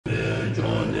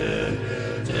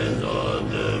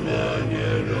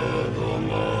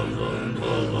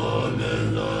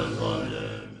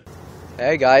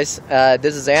Hey guys,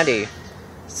 this is Andy.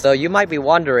 So you might be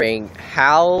wondering,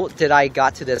 how did I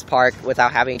got to this park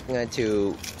without having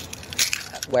to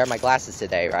wear my glasses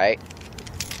today, right?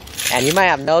 And you might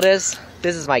have noticed,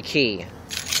 this is my key.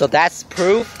 So that's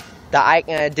proof that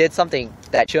I did something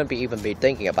that shouldn't be even be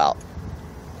thinking about.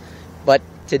 But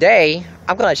today,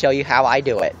 I'm gonna show you how I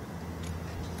do it.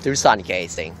 Through sun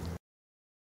gazing.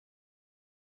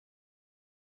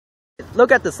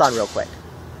 Look at the sun real quick.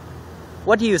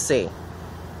 What do you see?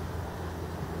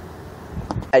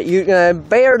 You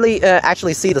barely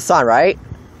actually see the sun, right?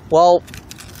 Well,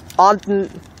 on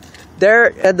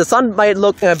there, the sun might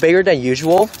look bigger than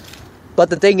usual, but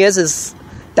the thing is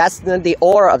that's the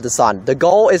aura of the sun. The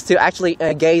goal is to actually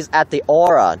gaze at the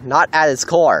aura, not at its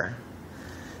core.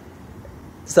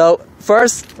 So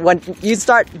first, when you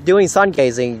start doing sun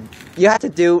gazing, you have to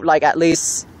do like at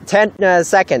least 10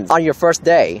 seconds on your first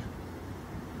day,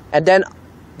 and then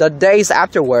the days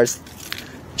afterwards,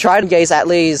 try to gaze at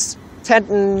least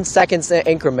 10 seconds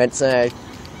increments,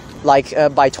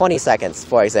 by 20 seconds,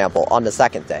 for example, on the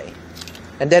second day.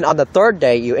 And then on the third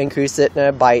day, you increase it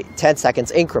by 10 seconds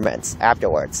increments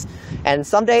afterwards. And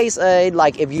some days,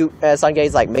 like if you sun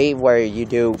gaze like me, where you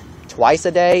do twice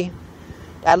a day,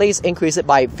 at least increase it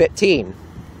by 15.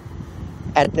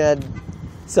 And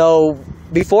so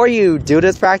before you do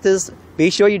this practice, be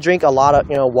sure you drink a lot of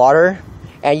water,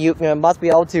 and you must be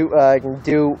able to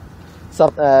do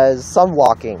some sun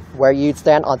walking, where you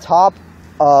stand on top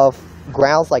of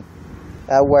grounds like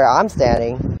where I'm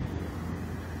standing,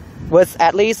 with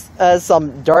at least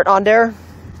some dirt on there,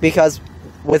 because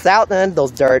without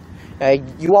those dirt,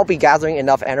 you won't be gathering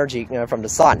enough energy from the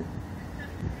sun.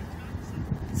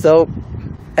 So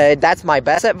that's my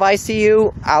best advice to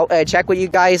you. I'll check with you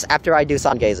guys after I do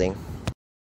sun gazing.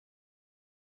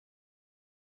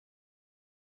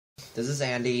 This is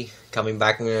Andy, coming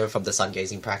back from the sun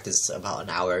gazing practice about an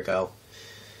hour ago.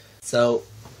 So,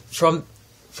 from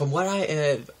what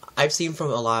I've seen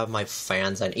from a lot of my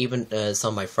fans, and even some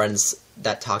of my friends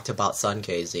that talked about sun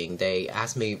gazing, they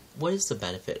asked me, what is the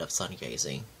benefit of sun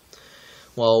gazing?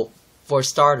 Well, for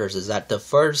starters, is that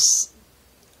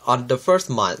on the first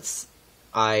month,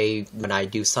 when I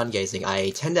do sun gazing,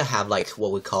 I tend to have like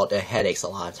what we call headaches a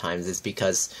lot of times. It's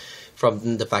because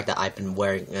from the fact that I've been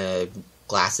wearing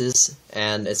glasses,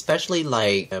 and especially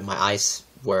like my eyes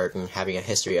were having a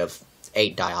history of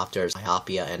 8 diopters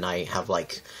myopia, and I have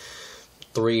like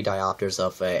 3 diopters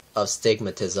of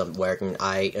astigmatism, where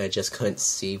I just couldn't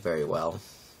see very well.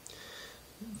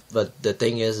 But the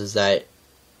thing is that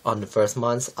on the first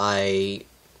month, I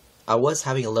was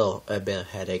having a little bit of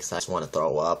headaches. I just want to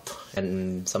throw up,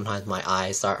 and sometimes my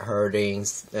eyes start hurting,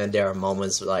 and there are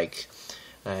moments like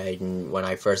when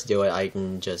I first do it, I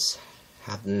can just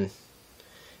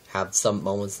have some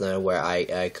moments where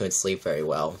I couldn't sleep very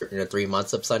well. 3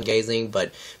 months of sun gazing,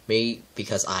 but me,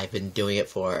 because I've been doing it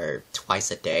for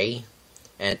twice a day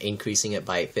and increasing it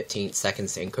by 15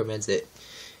 seconds increments, it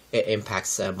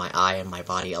impacts my eye and my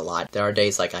body a lot. There are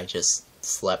days like I just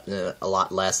slept a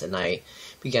lot less, and I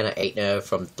began to eat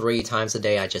from 3 times a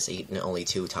day. I just eat only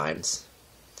 2 times.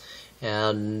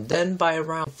 And then by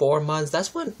around 4 months,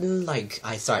 that's when like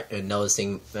I start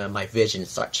noticing my vision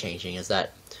start changing. Is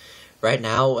that right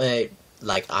now,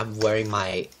 like I'm wearing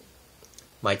my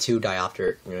 2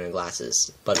 diopter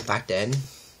glasses, but back then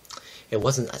it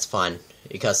wasn't as fun,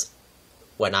 because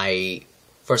when I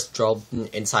first drove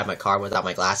inside my car without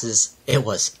my glasses, it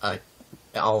was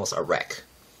almost a wreck.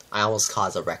 I almost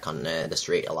caused a wreck on the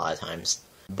street a lot of times.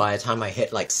 By the time I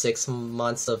hit like 6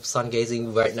 months of sun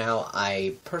gazing right now,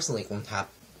 I personally have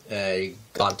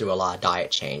gone through a lot of diet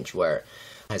change, where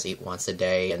I eat once a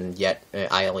day, and yet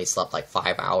I only slept like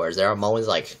 5 hours. There are moments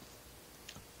like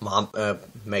mom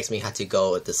makes me have to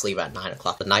go to sleep at 9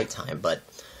 o'clock at nighttime, but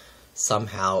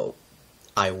somehow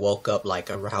I woke up like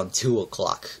around 2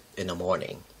 o'clock in the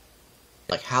morning.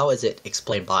 Like, how is it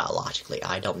explained biologically?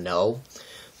 I don't know,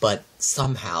 but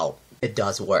somehow it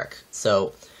does work.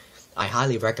 So I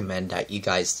highly recommend that you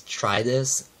guys try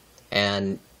this,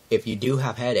 and if you do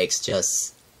have headaches,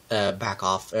 just back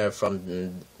off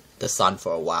from the sun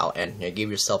for a while, and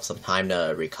give yourself some time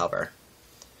to recover.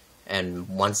 And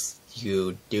once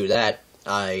you do that,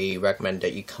 I recommend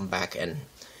that you come back and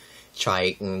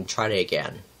try it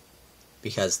again,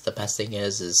 because the best thing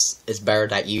is it's better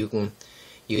that you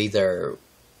either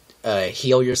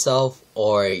heal yourself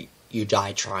or you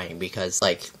die trying, because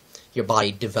like your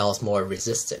body develops more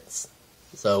resistance.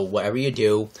 So whatever you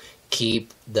do,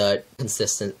 keep the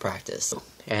consistent practice.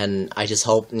 And I just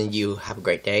hope you have a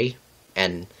great day,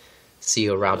 and see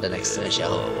you around the next show.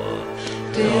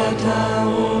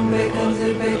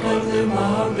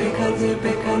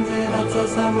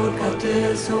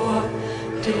 samurkate soa,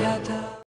 theta.